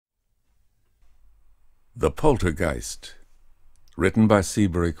The Poltergeist, written by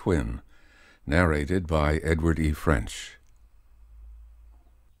Seabury Quinn, narrated by Edward E. French.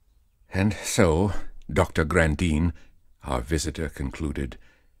 And so, Dr. Grandine, our visitor concluded,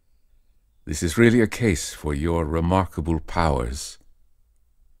 this is really a case for your remarkable powers.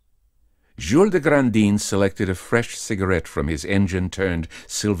 Jules de Grandine selected a fresh cigarette from his engine-turned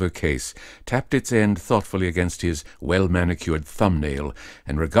silver case, tapped its end thoughtfully against his well-manicured thumbnail,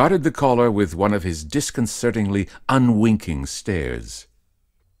 and regarded the caller with one of his disconcertingly unwinking stares.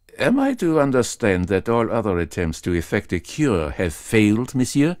 "Am I to understand that all other attempts to effect a cure have failed,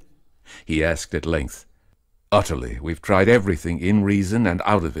 monsieur?" he asked at length. "Utterly. We've tried everything in reason and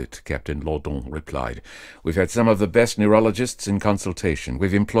out of it," Captain Laudon replied. "We've had some of the best neurologists in consultation.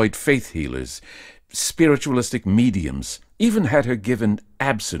 We've employed faith healers, spiritualistic mediums, even had her given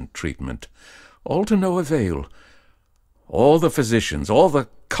absent treatment. All to no avail. All the physicians, all the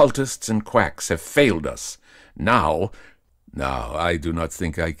cultists and quacks have failed us. Now, I do not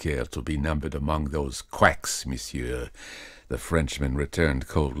think I care to be numbered among those quacks, monsieur," the Frenchman returned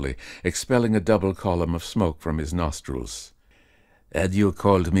coldly, expelling a double column of smoke from his nostrils. "Had you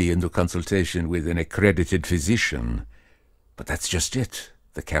called me into consultation with an accredited physician—" "But that's just it,"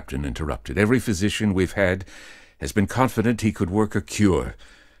 the captain interrupted. "Every physician we've had has been confident he could work a cure,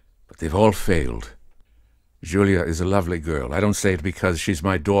 but they've all failed. Julia is a lovely girl. I don't say it because she's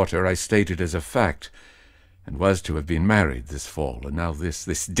my daughter. I state it as a fact, and was to have been married this fall, and now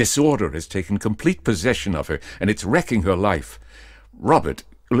this disorder has taken complete possession of her, and it's wrecking her life. Robert,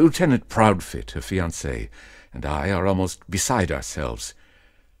 Lieutenant Proudfit, her fiancé, and I are almost beside ourselves.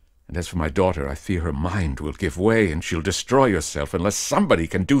 And as for my daughter, I fear her mind will give way, and she'll destroy herself unless somebody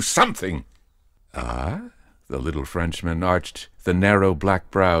can do something." "Ah?" The little Frenchman arched the narrow black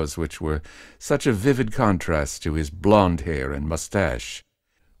brows which were such a vivid contrast to his blond hair and moustache.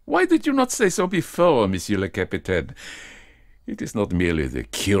 "Why did you not say so before, Monsieur le Capitaine? It is not merely the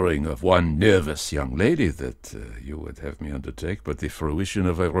curing of one nervous young lady that you would have me undertake, but the fruition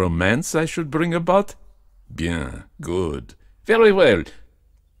of a romance I should bring about. Bien, good. Very well.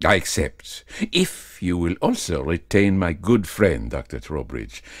 I accept, if you will also retain my good friend, Dr.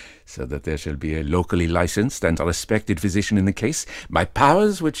 Trowbridge, so that there shall be a locally licensed and respected physician in the case. My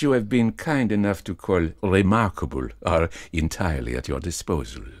powers, which you have been kind enough to call remarkable, are entirely at your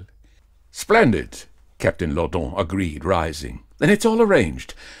disposal." "Splendid," Captain Laudon agreed, rising. "Then it's all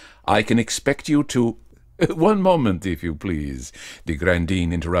arranged. I can expect you to—" "One moment, if you please," de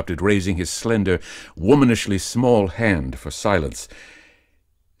Grandine interrupted, raising his slender, womanishly small hand for silence.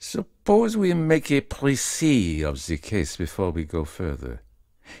 "Suppose we make a précis of the case before we go further."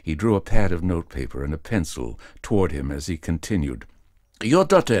 He drew a pad of notepaper and a pencil toward him as he continued. "Your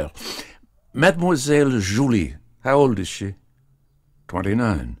daughter, Mademoiselle Julie, how old is she?"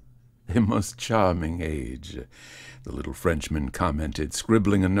 29. "A most charming age," the little Frenchman commented,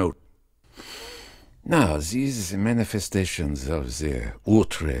 scribbling a note. "Now, these manifestations of the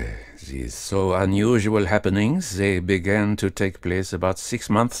outre, these so unusual happenings, they began to take place about 6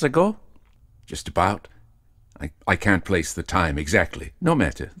 months ago?" "Just about. I can't place the time exactly. No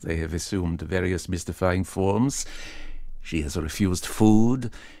matter. They have assumed various mystifying forms. She has refused food.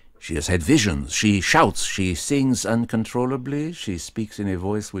 She has had visions. She shouts. She sings uncontrollably. She speaks in a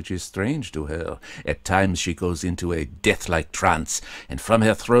voice which is strange to her. At times she goes into a death-like trance, and from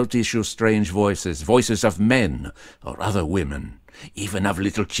her throat issue strange voices, voices of men or other women, even of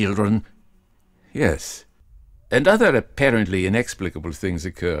little children." "Yes. And other apparently inexplicable things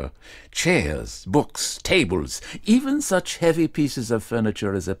occur. Chairs, books, tables, even such heavy pieces of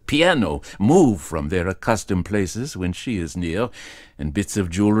furniture as a piano move from their accustomed places when she is near, and bits of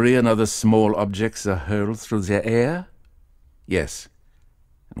jewelry and other small objects are hurled through the air?" "Yes,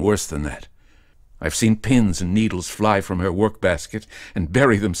 and worse than that. I've seen pins and needles fly from her work-basket and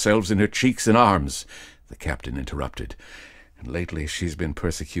bury themselves in her cheeks and arms," the captain interrupted. "And lately she's been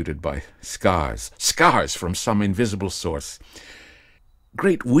persecuted by scars from some invisible source.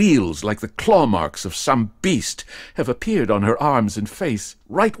 Great wheals, like the claw marks of some beast, have appeared on her arms and face,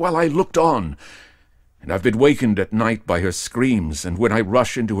 right while I looked on. And I've been wakened at night by her screams, and when I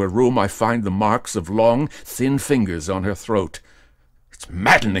rush into her room I find the marks of long, thin fingers on her throat. It's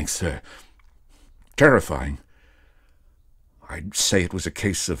maddening, sir. Terrifying. I'd say it was a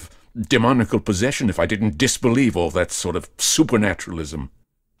case of demonical possession if I didn't disbelieve all that sort of supernaturalism."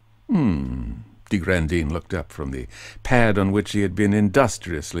 De Grandine looked up from the pad on which he had been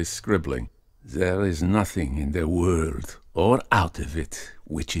industriously scribbling. "There is nothing in the world or out of it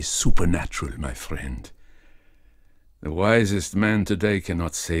which is supernatural, my friend. The wisest man today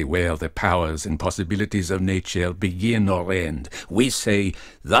cannot say where the powers and possibilities of nature begin or end. We say,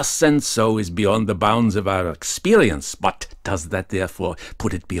 thus and so is beyond the bounds of our experience, but does that therefore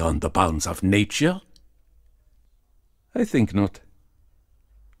put it beyond the bounds of nature? I think not.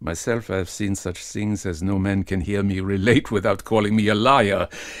 Myself, I have seen such things as no man can hear me relate without calling me a liar,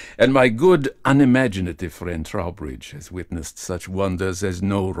 and my good, unimaginative friend Trowbridge has witnessed such wonders as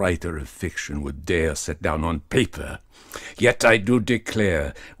no writer of fiction would dare set down on paper. Yet I do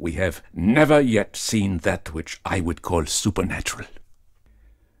declare we have never yet seen that which I would call supernatural.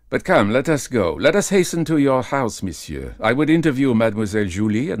 But come, let us go. Let us hasten to your house, monsieur. I would interview Mademoiselle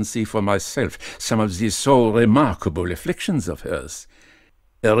Julie and see for myself some of these so remarkable afflictions of hers.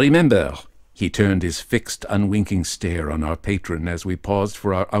 Remember, he turned his fixed, unwinking stare on our patron as we paused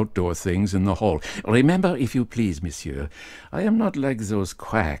for our outdoor things in the hall. Remember, if you please, monsieur, I am not like those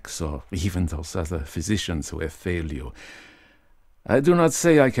quacks or even those other physicians who have failed you. I do not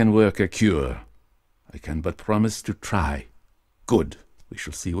say I can work a cure. I can but promise to try. Good. We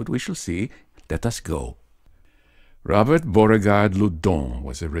shall see what we shall see. Let us go. Robert Beauregard Loudon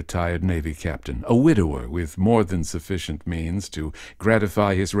was a retired Navy captain, a widower with more than sufficient means to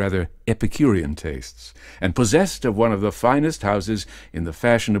gratify his rather Epicurean tastes, and possessed of one of the finest houses in the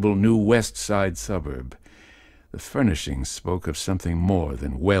fashionable New West Side suburb. The furnishings spoke of something more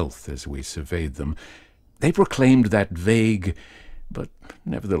than wealth as we surveyed them. They proclaimed that vague, but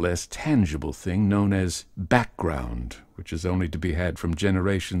nevertheless tangible thing known as background, which is only to be had from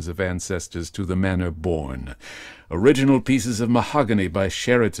generations of ancestors to the manor born. Original pieces of mahogany by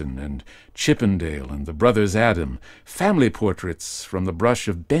Sheraton and Chippendale and the brothers Adam, family portraits from the brush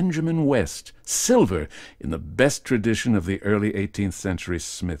of Benjamin West, silver in the best tradition of the early 18th century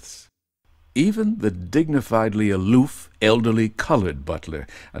Smiths. Even the dignifiedly aloof, elderly colored butler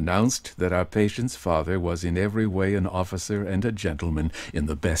announced that our patient's father was in every way an officer and a gentleman in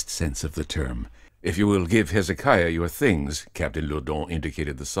the best sense of the term. If you will give Hezekiah your things, Captain Loudon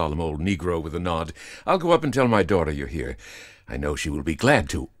indicated the solemn old Negro with a nod, I'll go up and tell my daughter you're here. I know she will be glad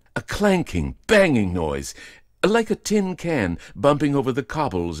to. A clanking, banging noise, like a tin can bumping over the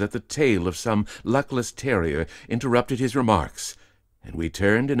cobbles at the tail of some luckless terrier, interrupted his remarks, and we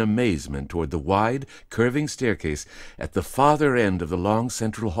turned in amazement toward the wide, curving staircase at the farther end of the long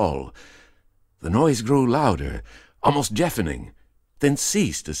central hall. The noise grew louder, almost deafening, then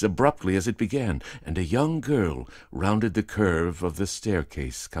ceased as abruptly as it began, and a young girl rounded the curve of the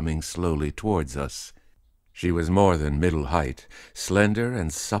staircase, coming slowly towards us. She was more than middle height, slender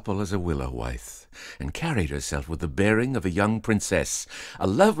and supple as a willow-withe, and carried herself with the bearing of a young princess. A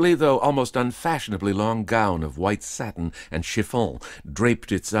lovely, though almost unfashionably long gown of white satin and chiffon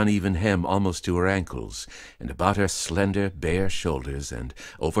draped its uneven hem almost to her ankles, and about her slender, bare shoulders and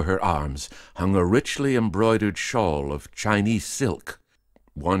over her arms hung a richly embroidered shawl of Chinese silk.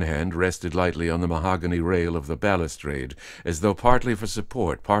 One hand rested lightly on the mahogany rail of the balustrade, as though partly for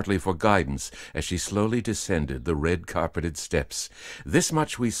support, partly for guidance, as she slowly descended the red-carpeted steps. This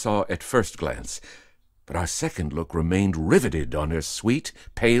much we saw at first glance, but our second look remained riveted on her sweet,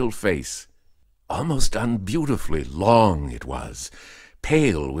 pale face. Almost unbeautifully long it was,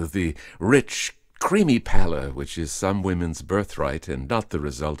 pale with the rich, creamy pallor which is some women's birthright and not the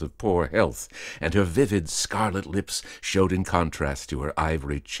result of poor health, and her vivid scarlet lips showed in contrast to her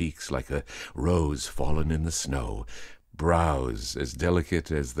ivory cheeks like a rose fallen in the snow. Brows as delicate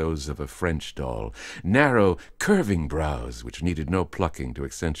as those of a French doll, narrow, curving brows which needed no plucking to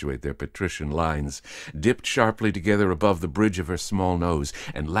accentuate their patrician lines, dipped sharply together above the bridge of her small nose,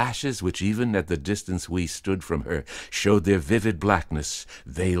 and lashes which even at the distance we stood from her showed their vivid blackness,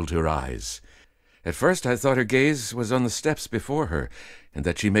 veiled her eyes. At first I thought her gaze was on the steps before her, and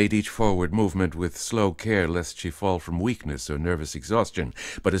that she made each forward movement with slow care lest she fall from weakness or nervous exhaustion,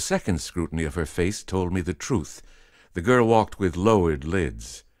 but a second scrutiny of her face told me the truth. The girl walked with lowered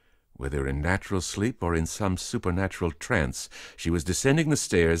lids. Whether in natural sleep or in some supernatural trance, she was descending the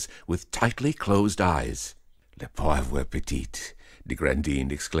stairs with tightly closed eyes. "La pauvre petite!" de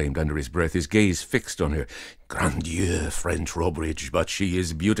Grandine exclaimed under his breath, his gaze fixed on her. "Grand Dieu, friend Trowbridge, but she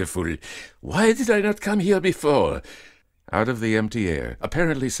is beautiful. Why did I not come here before?" Out of the empty air,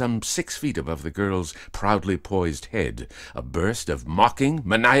 apparently some 6 feet above the girl's proudly poised head, a burst of mocking,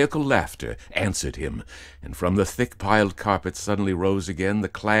 maniacal laughter answered him, and from the thick-piled carpet suddenly rose again the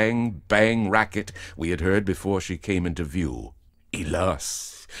clang, bang racket we had heard before she came into view.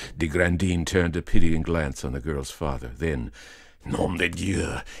 Hélas! De Grandine turned a pitying glance on the girl's father. Then, "Nom de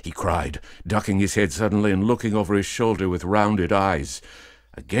Dieu!" he cried, ducking his head suddenly and looking over his shoulder with rounded eyes.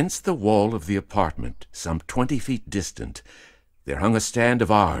 Against the wall of the apartment, some 20 feet distant, there hung a stand of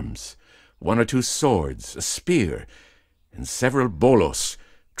arms, 1 or 2 swords, a spear, and several bolos,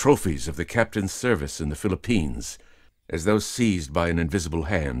 trophies of the captain's service in the Philippines. As though seized by an invisible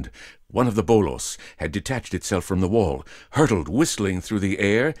hand, one of the bolos had detached itself from the wall, hurtled whistling through the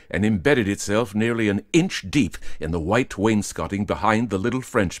air, and embedded itself nearly an inch deep in the white wainscoting behind the little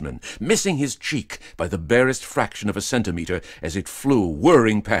Frenchman, missing his cheek by the barest fraction of a centimeter as it flew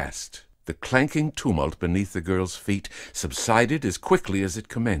whirring past. The clanking tumult beneath the girl's feet subsided as quickly as it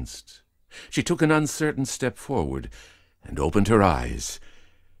commenced. She took an uncertain step forward and opened her eyes.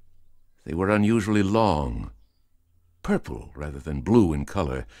 They were unusually long, purple rather than blue in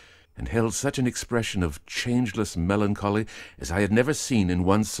color, and held such an expression of changeless melancholy as I had never seen in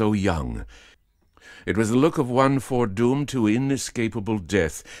one so young. It was the look of one foredoomed to inescapable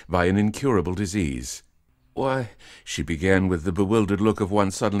death by an incurable disease. "Why," she began with the bewildered look of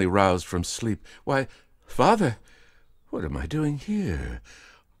one suddenly roused from sleep, "why, Father, what am I doing here?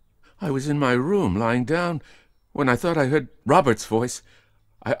 I was in my room, lying down, when I thought I heard Robert's voice.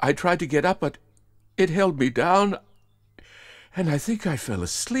 I tried to get up, but it held me down, and I think I fell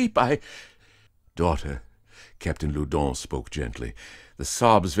asleep. "Daughter," Captain Loudon spoke gently, the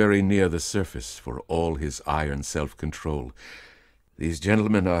sobs very near the surface for all his iron self-control. "These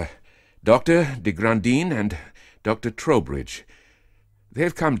gentlemen are Dr. de Grandine and Dr. Trowbridge. They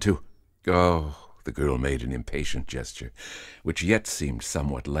have come to—" "Oh," the girl made an impatient gesture, which yet seemed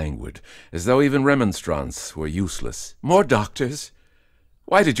somewhat languid, as though even remonstrance were useless. "More doctors?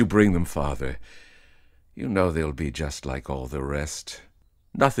 Why did you bring them, Father? You know they'll be just like all the rest.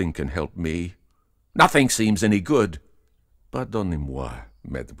 Nothing can help me. Nothing seems any good." "Pardonnez-moi,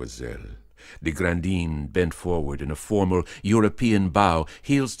 mademoiselle." De Grandine bent forward in a formal European bow,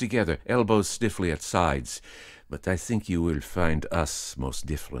 heels together, elbows stiffly at sides. "But I think you will find us most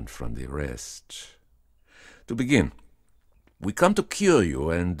different from the rest. To begin, we come to cure you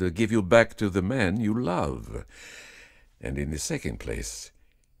and give you back to the man you love. And in the second place,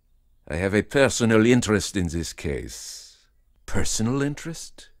 I have a personal interest in this case." "Personal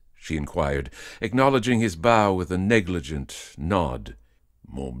interest?" she inquired, acknowledging his bow with a negligent nod.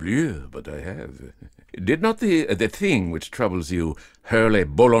 "Mon Dieu, but I have. Did not the thing which troubles you hurl a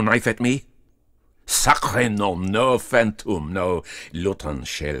bolo knife at me? Sacre nom, no phantom, no Luton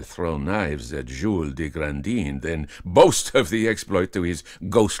shall throw knives at Jules de Grandine, then boast of the exploit to his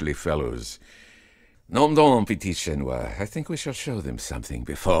ghostly fellows. Nom d'un petit chinois, I think we shall show them something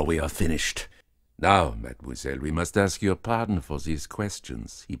before we are finished. Now, mademoiselle, we must ask your pardon for these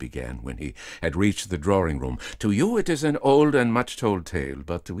questions," he began when he had reached the drawing-room. "To you it is an old and much-told tale,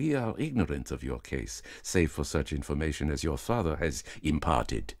 but we are ignorant of your case, save for such information as your father has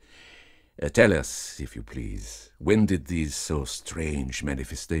imparted. Tell us, if you please, when did these so strange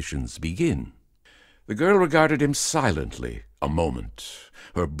manifestations begin?" The girl regarded him silently a moment,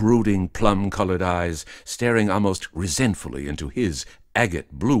 her brooding plum-colored eyes staring almost resentfully into his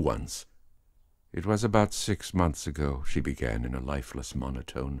agate blue ones. "It was about 6 months ago," she began in a lifeless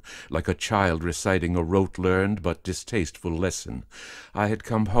monotone, like a child reciting a rote-learned but distasteful lesson. "I had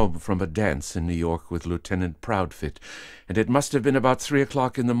come home from a dance in New York with Lieutenant Proudfit, and it must have been about 3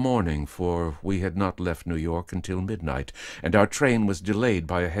 o'clock in the morning, for we had not left New York until midnight, and our train was delayed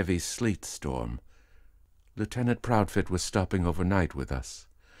by a heavy sleet storm. Lieutenant Proudfit was stopping overnight with us,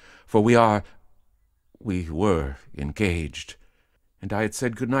 for we were engaged, and I had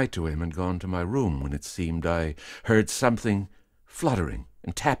said good-night to him and gone to my room when it seemed I heard something fluttering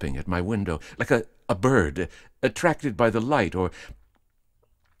and tapping at my window, like a bird, attracted by the light, or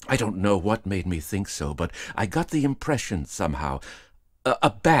I don't know what made me think so, but I got the impression somehow, a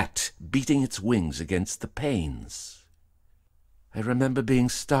bat beating its wings against the panes. I remember being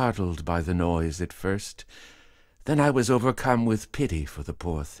startled by the noise at first. Then I was overcome with pity for the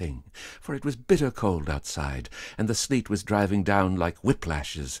poor thing, for it was bitter cold outside, and the sleet was driving down like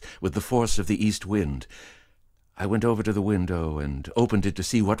whiplashes with the force of the east wind. I went over to the window and opened it to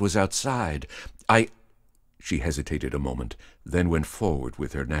see what was outside. She hesitated a moment, then went forward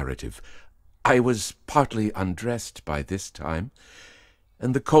with her narrative. "I was partly undressed by this time,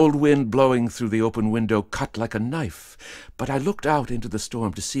 and the cold wind blowing through the open window cut like a knife, but I looked out into the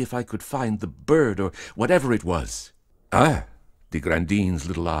storm to see if I could find the bird or whatever it was." "Ah!" De Grandine's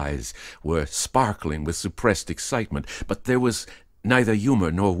little eyes were sparkling with suppressed excitement, but there was neither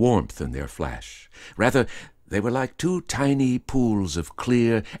humor nor warmth in their flash. Rather, they were like 2 tiny pools of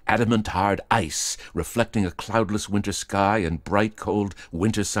clear, adamant-hard ice reflecting a cloudless winter sky and bright, cold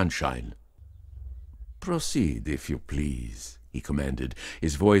winter sunshine. "Proceed, if you please," he commanded,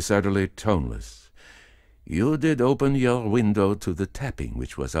 his voice utterly toneless. "You did open your window to the tapping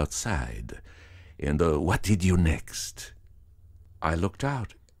which was outside, and what did you next?" I looked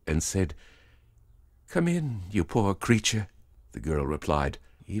out and said, "Come in, you poor creature," the girl replied.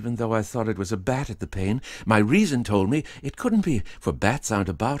 "Even though I thought it was a bat at the pane, my reason told me it couldn't be, for bats aren't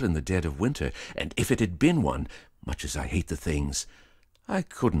about in the dead of winter, and if it had been one, much as I hate the things, I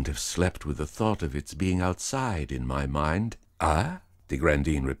couldn't have slept with the thought of its being outside in my mind." "Ah?" de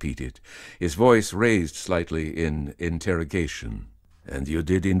Grandine repeated, his voice raised slightly in interrogation. "And you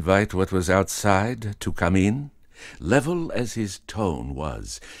did invite what was outside to come in?" Level as his tone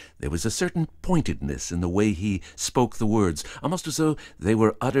was, there was a certain pointedness in the way he spoke the words, almost as though they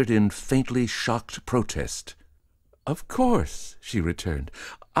were uttered in faintly shocked protest. "Of course," she returned.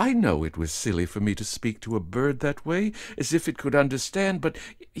 "I know it was silly for me to speak to a bird that way, as if it could understand, but,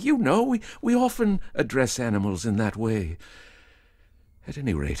 you know, we often address animals in that way. At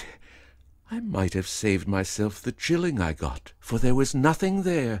any rate, I might have saved myself the chilling I got, for there was nothing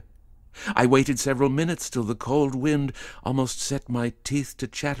there. I waited several minutes till the cold wind almost set my teeth to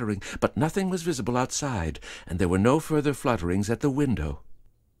chattering, but nothing was visible outside, and there were no further flutterings at the window."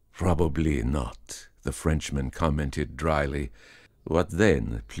 "Probably not," the Frenchman commented dryly. "What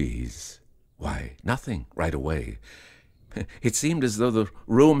then, please?" "Why, nothing, right away. It seemed as though the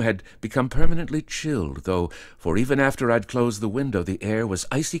room had become permanently chilled, though, for even after I'd closed the window, the air was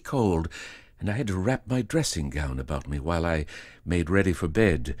icy cold, and I had to wrap my dressing gown about me while I made ready for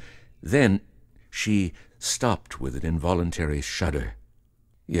bed. Then she stopped with an involuntary shudder.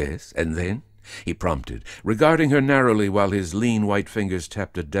 "Yes, and then?" he prompted, regarding her narrowly while his lean white fingers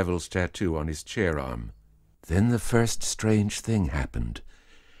tapped a devil's tattoo on his chair arm. "Then the first strange thing happened.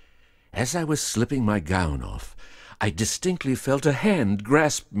 As I was slipping my gown off, I distinctly felt a hand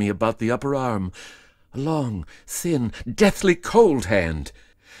grasp me about the upper arm, a long, thin, deathly cold hand."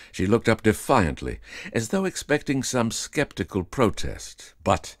 She looked up defiantly, as though expecting some skeptical protest.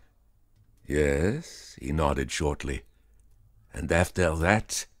 "But—" "Yes," he nodded shortly. "And after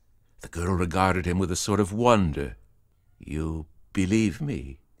that?" The girl regarded him with a sort of wonder. "You believe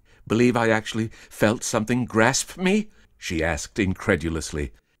me? Believe I actually felt something grasp me?" she asked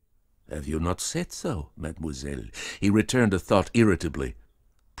incredulously. "Have you not said so, mademoiselle?" He returned a thought irritably.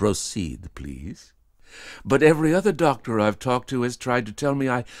 "Proceed, please." "But every other doctor I've talked to has tried to tell me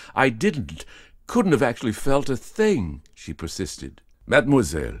I couldn't have actually felt a thing," she persisted.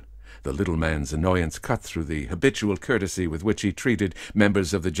 "Mademoiselle," the little man's annoyance cut through the habitual courtesy with which he treated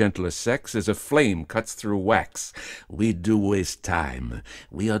members of the gentler sex as a flame cuts through wax. "We do waste time.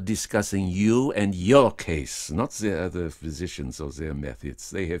 We are discussing you and your case, not the other physicians or their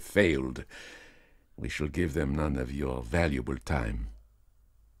methods. They have failed. We shall give them none of your valuable time.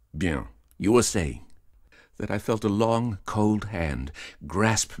 Bien, you were saying?" "That I felt a long, cold hand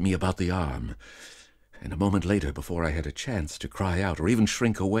grasp me about the arm. And a moment later, before I had a chance to cry out or even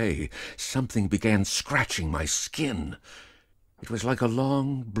shrink away, something began scratching my skin. It was like a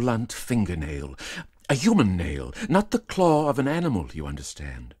long, blunt fingernail, a human nail, not the claw of an animal, you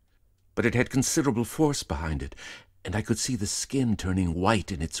understand. But it had considerable force behind it, and I could see the skin turning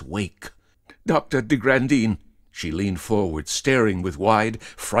white in its wake. Dr. de Grandine," she leaned forward, staring with wide,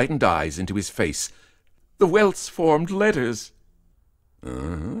 frightened eyes into his face, "the welts formed letters."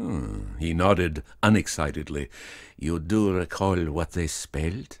 He nodded unexcitedly. "You do recall what they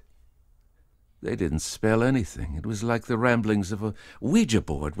spelled?" "They didn't spell anything. It was like the ramblings of a Ouija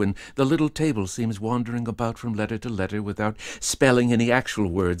board when the little table seems wandering about from letter to letter without spelling any actual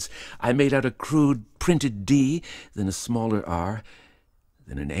words. I made out a crude printed D, then a smaller R,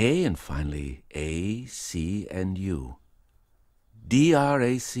 then an A, and finally A, C, and U.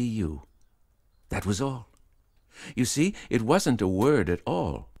 D-R-A-C-U. That was all. You see, it wasn't a word at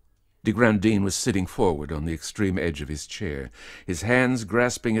all." De Grandine was sitting forward on the extreme edge of his chair, his hands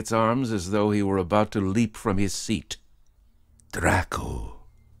grasping its arms as though he were about to leap from his seat. "Draco,"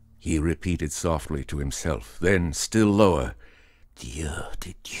 he repeated softly to himself, then still lower. "Dieu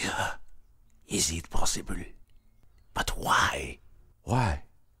de Dieu, is it possible? But why?" "Why?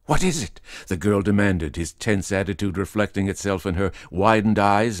 What is it?" the girl demanded, his tense attitude reflecting itself in her widened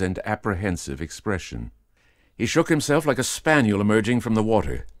eyes and apprehensive expression. He shook himself like a spaniel emerging from the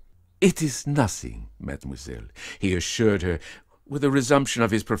water. "It is nothing, mademoiselle," he assured her, with a resumption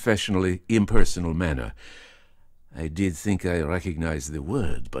of his professionally impersonal manner. "I did think I recognized the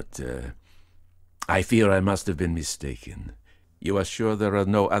word, but I fear I must have been mistaken. You are sure there are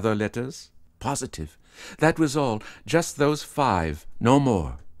no other letters?" "Positive. That was all. Just those 5, no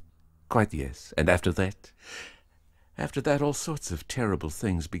more." "Quite yes. And after that?" "After that, all sorts of terrible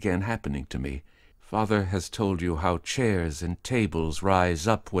things began happening to me. Father has told you how chairs and tables rise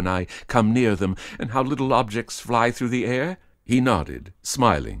up when I come near them, and how little objects fly through the air?" He nodded,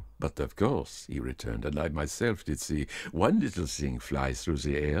 smiling. "But of course," he returned, "and I myself did see one little thing fly through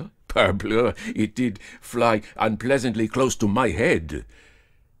the air. Parbleu, it did fly unpleasantly close to my head.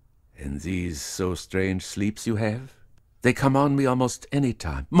 And these so strange sleeps you have? They come on me almost any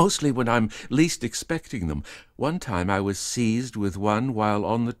time, mostly when I'm least expecting them. One time I was seized with one while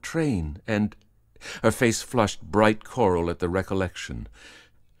on the train, and her face flushed bright coral at the recollection,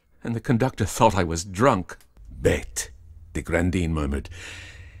 and the conductor thought I was drunk. Bête, de Grandine murmured.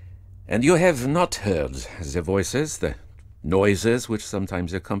 And you have not heard the voices, the noises which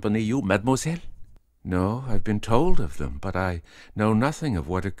sometimes accompany you, mademoiselle? No, I've been told of them, but I know nothing of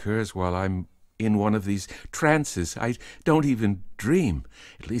what occurs while I'm in one of these trances. I don't even dream.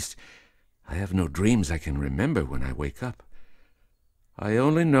 At least, I have no dreams I can remember when I wake up. I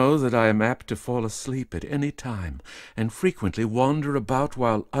only know that I am apt to fall asleep at any time, and frequently wander about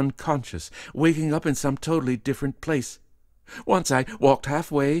while unconscious, waking up in some totally different place. Once I walked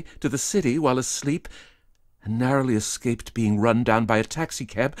halfway to the city while asleep, and narrowly escaped being run down by a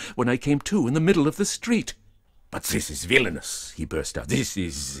taxicab when I came to in the middle of the street. But this is villainous, he burst out. This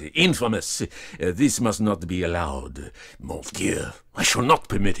is infamous. This must not be allowed. Mon Dieu, I shall not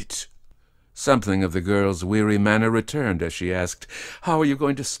permit it. Something of the girl's weary manner returned as she asked, "How are you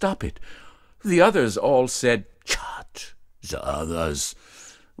going to stop it?" The others all said, "Chut, the others.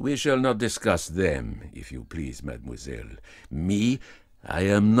 We shall not discuss them, if you please, mademoiselle. Me, I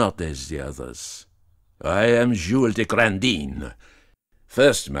am not as the others. I am Jules de Grandine.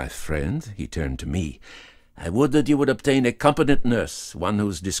 First, my friend," he turned to me, "I would that you would obtain a competent nurse, one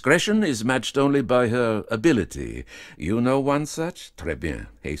whose discretion is matched only by her ability. You know one such? Très bien.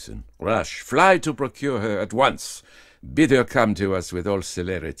 Hasten. Rush. Fly to procure her at once. Bid her come to us with all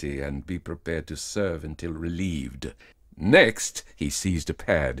celerity, and be prepared to serve until relieved. Next," he seized a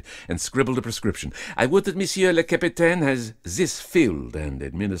pad and scribbled a prescription. "I would that Monsieur le Capitaine has this filled and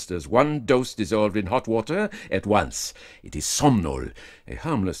administers 1 dose dissolved in hot water at once. It is somnol, a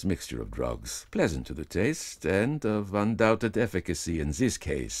harmless mixture of drugs, pleasant to the taste, and of undoubted efficacy in this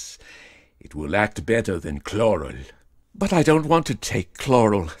case. It will act better than chloral." "But I don't want to take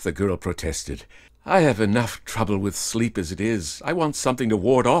chloral," the girl protested. "I have enough trouble with sleep as it is. I want something to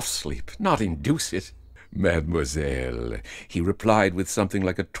ward off sleep, not induce it." "Mademoiselle," he replied with something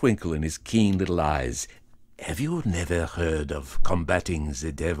like a twinkle in his keen little eyes, "have you never heard of combating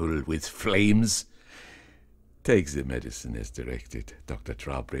the devil with flames? Take the medicine as directed. Dr.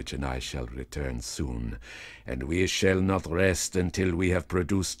 Trowbridge and I shall return soon, and we shall not rest until we have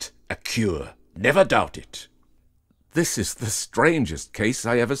produced a cure. Never doubt it." "This is the strangest case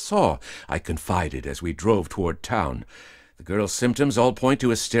I ever saw," I confided as we drove toward town. "The girl's symptoms all point to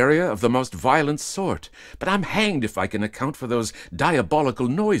hysteria of the most violent sort, but I'm hanged if I can account for those diabolical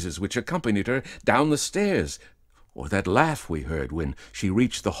noises which accompanied her down the stairs, or that laugh we heard when she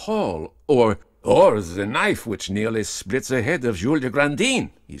reached the hall, or the knife which nearly splits the head of Jules de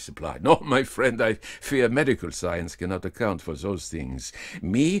Grandine," he supplied. "No, my friend, I fear medical science cannot account for those things.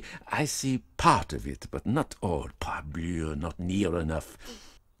 Me, I see part of it, but not all. Parbleu, not near enough.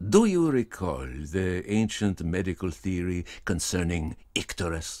 Do you recall the ancient medical theory concerning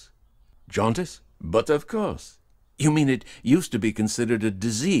icterus? Jaundice? But of course. You mean it used to be considered a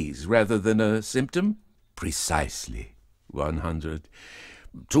disease rather than a symptom? Precisely. 100,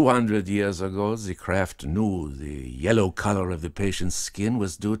 200 years ago, the craft knew the yellow color of the patient's skin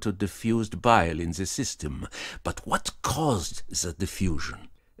was due to diffused bile in the system. But what caused the diffusion?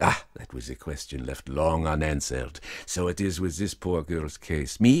 That was a question left long unanswered. So it is with this poor girl's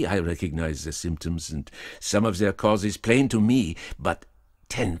case. Me, I recognize the symptoms, and some of their causes plain to me, but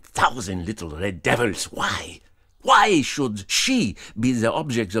 10,000 little red devils, why? Why should she be the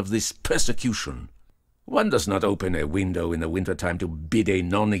object of this persecution? One does not open a window in the winter-time to bid a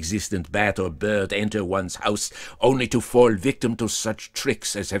non-existent bat or bird enter one's house, only to fall victim to such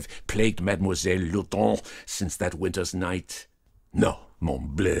tricks as have plagued Mademoiselle Luton since that winter's night. No,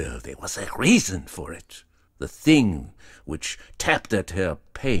 mon bleu, there was a reason for it. The thing which tapped at her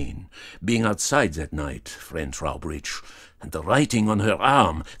pain, being outside that night, friend Trowbridge, and the writing on her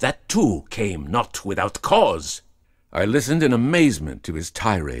arm, that too came not without cause. I listened in amazement to his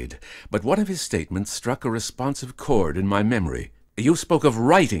tirade, but one of his statements struck a responsive chord in my memory. "You spoke of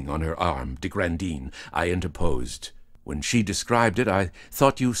writing on her arm, de Grandine," I interposed. When she described it, I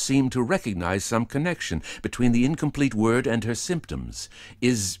thought you seemed to recognize some connection between the incomplete word and her symptoms.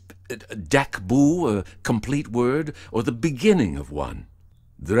 Is dacbou a complete word, or the beginning of one?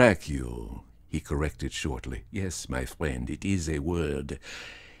 "Dracule," he corrected shortly. "Yes, my friend, it is a word.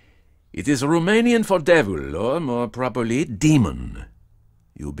 It is Romanian for devil, or more properly, demon.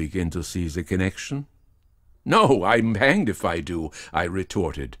 You begin to see the connection?" "No, I'm hanged if I do," I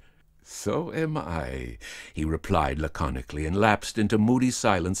retorted. So am I, he replied laconically, and lapsed into moody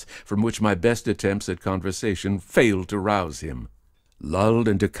silence from which my best attempts at conversation failed to rouse him. Lulled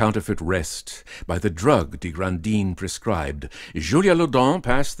into counterfeit rest by the drug de Grandine prescribed, Julia Loudon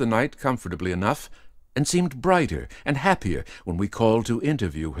passed the night comfortably enough, and seemed brighter and happier when we called to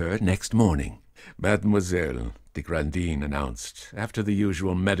interview her next morning. "Mademoiselle," de Grandine announced, after the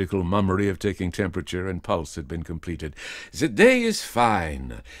usual medical mummery of taking temperature and pulse had been completed, "the day is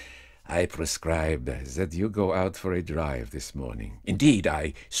fine. I prescribe that you go out for a drive this morning. Indeed,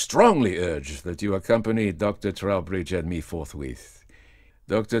 I strongly urge that you accompany Dr. Trowbridge and me forthwith.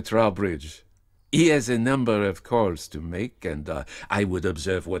 Dr. Trowbridge, he has a number of calls to make, and I would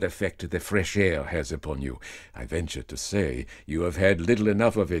observe what effect the fresh air has upon you. I venture to say you have had little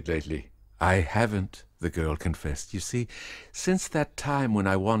enough of it lately." "I haven't," the girl confessed. "You see, since that time when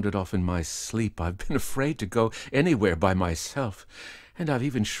I wandered off in my sleep, I've been afraid to go anywhere by myself, and I've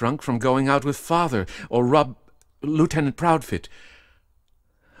even shrunk from going out with Father or Lieutenant Proudfoot.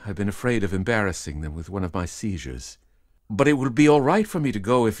 I've been afraid of embarrassing them with one of my seizures. But it will be all right for me to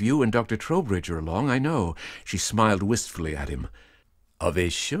go if you and Dr. Trowbridge are along, I know." She smiled wistfully at him. "Of a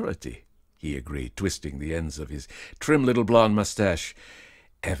surety," he agreed, twisting the ends of his trim little blonde mustache.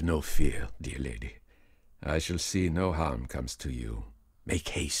 "Have no fear, dear lady. I shall see no harm comes to you. Make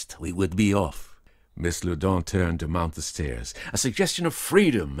haste, we would be off." Miss Loudon turned to mount the stairs, a suggestion of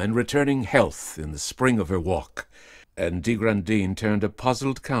freedom and returning health in the spring of her walk, and de Grandine turned a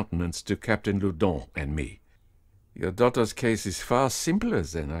puzzled countenance to Captain Loudon and me. "Your daughter's case is far simpler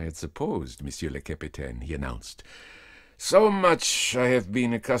than I had supposed, Monsieur le Capitaine," he announced. "So much I have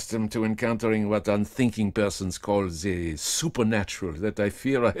been accustomed to encountering what unthinking persons call the supernatural that I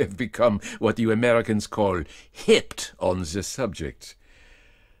fear I have become what you Americans call hipped on the subject.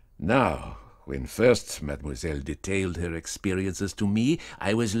 Now, when first Mademoiselle detailed her experiences to me,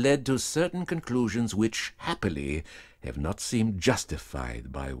 I was led to certain conclusions which, happily, have not seemed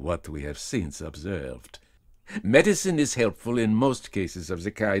justified by what we have since observed. Medicine is helpful in most cases of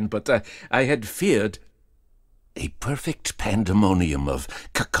the kind, but I had feared a perfect pandemonium of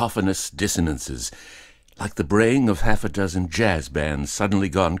cacophonous dissonances, like the braying of half a dozen jazz bands suddenly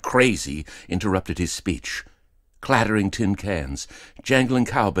gone crazy, interrupted his speech. Clattering tin cans, jangling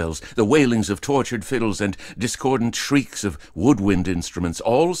cowbells, the wailings of tortured fiddles, and discordant shrieks of woodwind instruments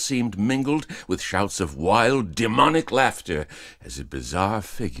all seemed mingled with shouts of wild, demonic laughter as a bizarre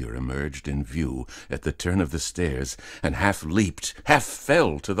figure emerged in view at the turn of the stairs and half leaped, half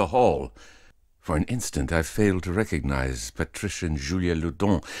fell to the hall. For an instant I failed to recognize patrician Julia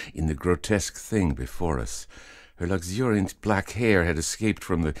Loudon in the grotesque thing before us. Her luxuriant black hair had escaped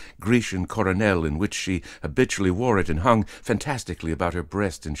from the Grecian coronal in which she habitually wore it, and hung fantastically about her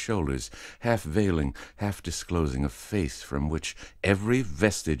breast and shoulders, half veiling, half disclosing a face from which every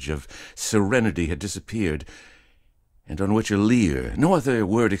vestige of serenity had disappeared, and on which a leer, no other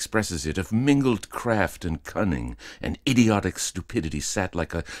word expresses it, of mingled craft and cunning and idiotic stupidity sat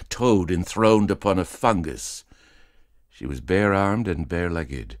like a toad enthroned upon a fungus. She was bare-armed and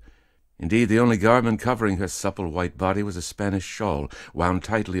bare-legged. Indeed, the only garment covering her supple white body was a Spanish shawl, wound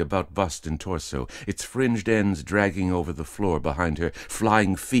tightly about bust and torso, its fringed ends dragging over the floor behind her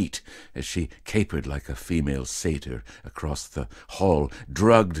flying feet as she capered like a female satyr across the hall,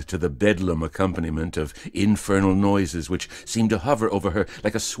 drugged to the bedlam accompaniment of infernal noises which seemed to hover over her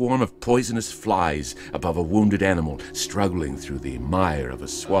like a swarm of poisonous flies above a wounded animal struggling through the mire of a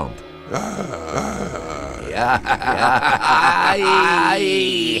swamp.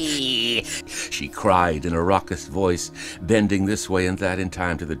 She cried in a raucous voice, bending this way and that in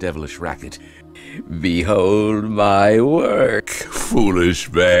time to the devilish racket. "Behold my work, foolish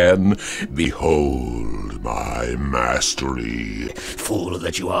man! Behold my mastery! Fool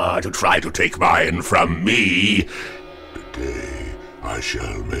that you are to try to take mine from me! Today I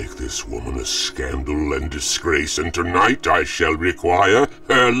shall make this woman a scandal and disgrace, and tonight I shall require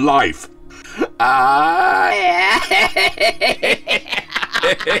her life."